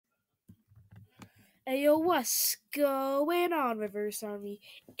Hey yo, what's going on, Reverse Army?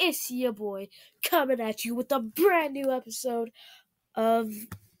 It's your boy coming at you with a brand new episode of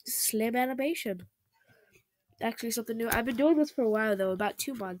Slimanimation. Actually, something new. I've been doing this for a while though, about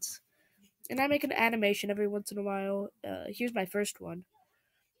 2 months, and I make an animation every once in a while. Here's my first one.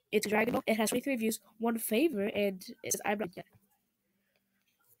 It's a Dragon Ball. It has 23 views, one favorite, and it says I'm not yet.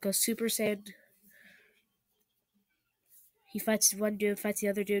 Goes Super Saiyan. He fights one dude, fights the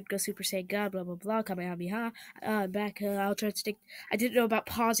other dude, goes Super Saiyan God, blah blah blah, Kamehameha. I'm back. I'll try to stick. I didn't know about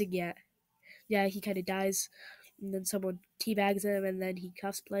pausing yet. Yeah, he kind of dies, and then someone teabags him, and then he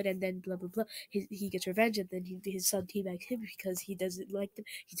cuffs blood, and then blah blah blah. He gets revenge, and then his son teabags him because he doesn't like them.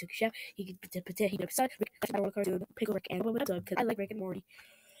 He took a shot. He never saw Rick. I want to cartoon pickle Rick and Woman because I like Rick and Morty.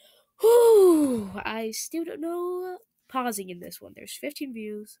 Whew! I still don't know pausing in this one. There's 15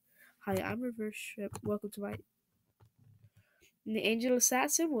 views. Hi, I'm ReverseShrimp. Welcome to my. And the Angel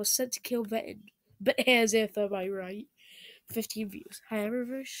Assassin was sent to kill Veton, but as if am I right? 15 views. Hi, I'm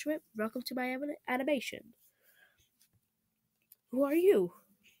ReverseShrimp. Welcome to my animation. Who are you?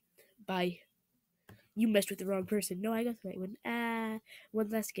 Bye. You messed with the wrong person. No, I got the right one. One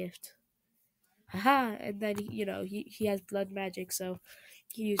less gift. Haha. And then, he has blood magic, so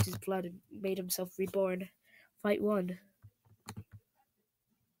he used his blood and made himself reborn. Fight 1.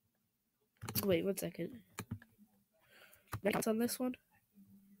 Wait, 1 second. Next on this one?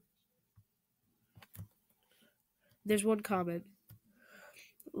 There's one comment.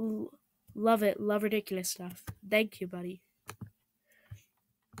 Love it. Love ridiculous stuff. Thank you, buddy.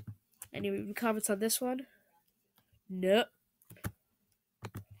 Any comments on this one? Nope.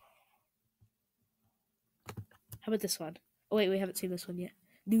 How about this one? Oh, wait, we haven't seen this one yet.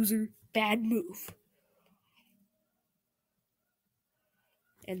 Loser, bad move.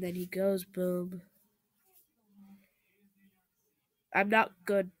 And then he goes, boom. I'm not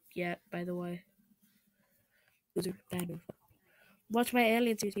good yet, by the way. Loser, bad move. Watch my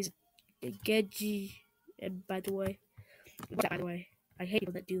alien series, Geji. And by the way, I hate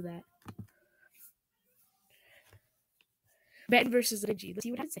people that do that. Batman versus Reggie. Let's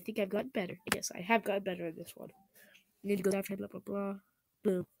see what happens. I think I've gotten better. Yes, I have gotten better at this one. And then he goes after blah blah blah.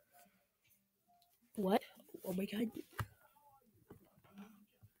 Boom. What? Oh my god.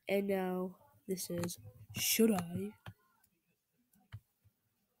 And now this is should I?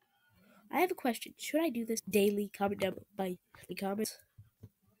 I have a question. Should I do this daily? Comment down by the comments.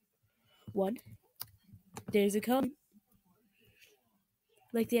 1. There's a comment.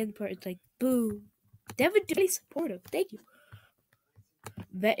 Like the end part, it's like boom. Devin really supportive. Thank you.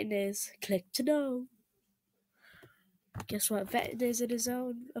 Veton is click to know. Guess what? Veton is in his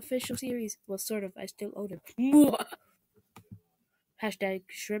own official series. Well, sort of. I still own him. Hashtag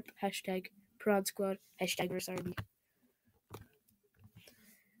shrimp. Hashtag prawn squad. Hashtag verse army.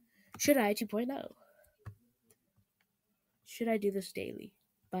 Should I 2.0? Should I do this daily?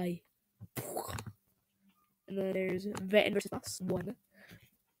 Bye. And then there's Veton versus Boss 1.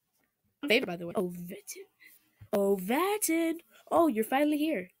 My favorite, by the way. Oh, Veton. Oh, Veton. Oh, you're finally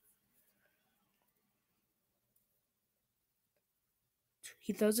here.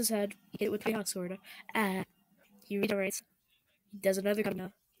 He throws his head. He hit it with the sword. He regenerates. He does another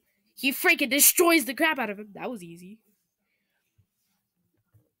coming. He freaking destroys the crap out of him. That was easy.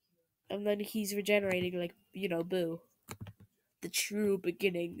 And then he's regenerating like, boo. The true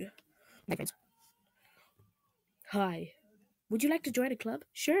beginning. My friends. Hi. Would you like to join a club?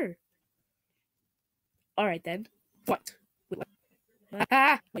 Sure. Alright then. What? Wait, what?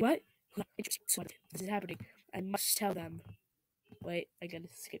 Wait, what? Interesting. So this is happening. I must tell them. Wait, I gotta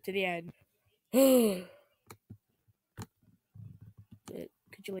skip to the end. Could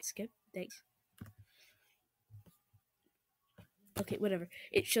you skip? Thanks. Okay, whatever.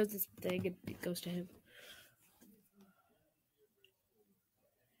 It shows this thing and it goes to him.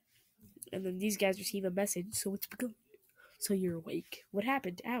 And then these guys receive a message, so it's begun. So you're awake. What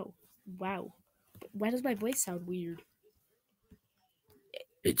happened? Ow. Wow. Why does my voice sound weird?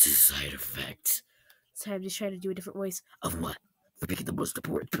 It's a side effect. So I'm just trying to do a different voice. Of what? For picking the most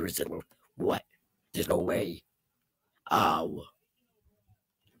important person. What? There's no way. Ow.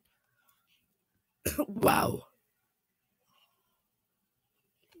 Wow.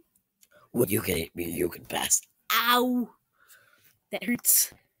 Well, you can hit me, you can pass. Ow! That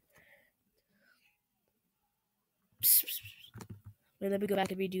hurts. Wait, let me go back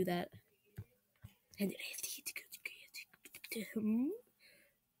and redo that. And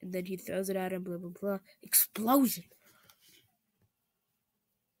then he throws it at him, blah blah blah. Explosion!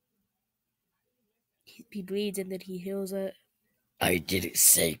 He bleeds and then he heals it. I didn't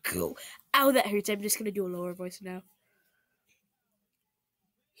say go. Ow, that hurts. I'm just gonna do a lower voice now.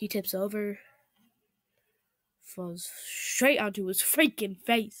 He tips over. falls straight onto his freaking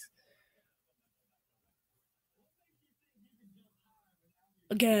face.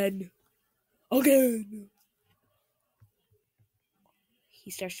 Again. Again. He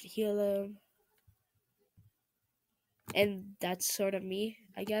starts to heal him. And that's sort of me,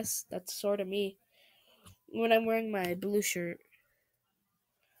 I guess. That's sort of me. When I'm wearing my blue shirt.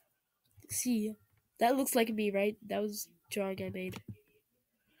 See, that looks like me, right? That was drawing I made.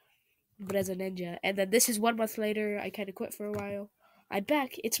 But as a ninja. And then this is 1 month later. I kind of quit for a while. I'm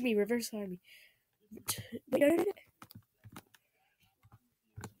back. It's me, Reverse Army. Wait, no.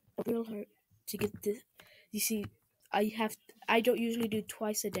 A real hard to get this. You see, I don't usually do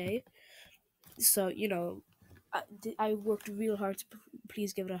twice a day. So, I worked real hard to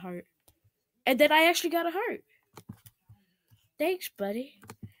please give it a heart. And then I actually got a heart. Thanks, buddy.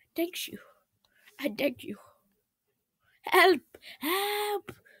 Thanks you. I thank you. Help!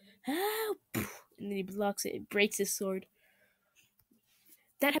 Help! Help! And then he blocks it. It breaks his sword.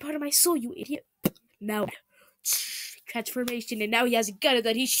 That part of my soul, you idiot. Now, transformation, and now he has a gun, and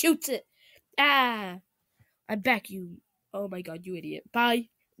then he shoots it. Ah! I'm back, you. Oh my god, you idiot. Bye.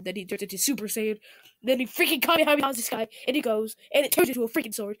 And then he turns into Super Saiyan. Then he freaking Kamehameha this guy, and he goes, and it turns into a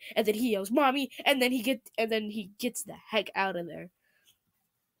freaking sword. And then he yells, "Mommy!" And then he gets the heck out of there.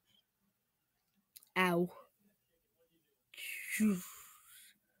 Ow. And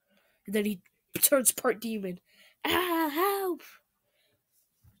then he turns part demon. Ah, help!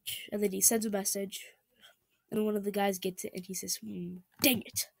 And then he sends a message, and one of the guys gets it, and he says, "Dang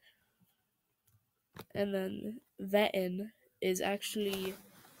it!" And then Vetin is actually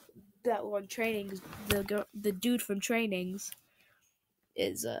that one trainings. The dude from trainings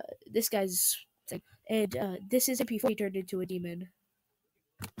is this guy's thing, and this is before he turned into a demon.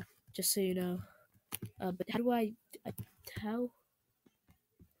 Just so you know. But how do how?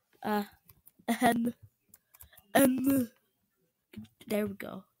 Uh, um, um, there we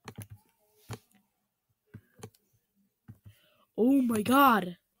go. Oh my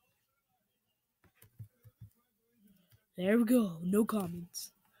god. There we go. No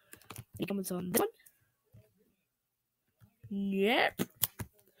comments. Any comments on this one? Yep.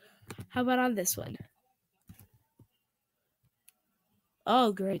 How about on this one?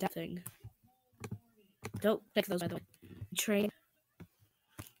 Oh, great. That thing. Don't check those, by the way. Train.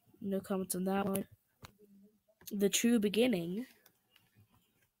 No comments on that one. The True Beginning.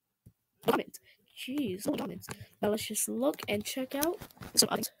 Comments. Jeez, no comments. Now let's just look and check out some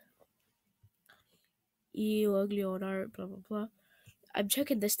others. Ew, ugly old art, blah, blah, blah. I'm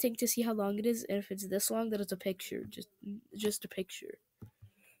checking this thing to see how long it is, and if it's this long, then it's a picture. Just a picture.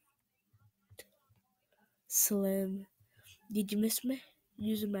 Slim. Did you miss me?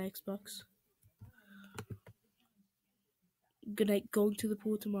 Using my Xbox. Good night. Going to the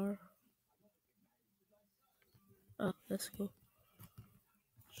pool tomorrow. Oh, that's cool.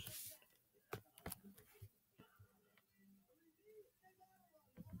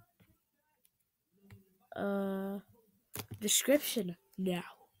 Description now.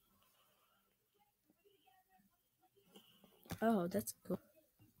 Oh, that's cool.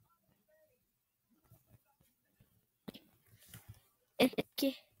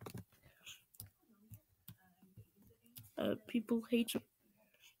 Okay. People hate you.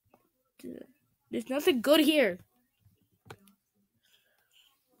 There's nothing good here.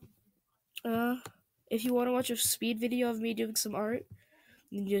 If you want to watch a speed video of me doing some art,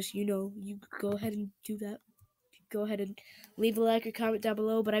 then just, you go ahead and do that. Go ahead and leave a like or comment down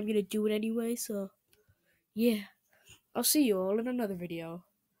below, but I'm gonna do it anyway, so yeah. I'll see you all in another video.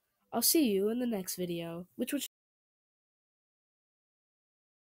 I'll see you in the next video, which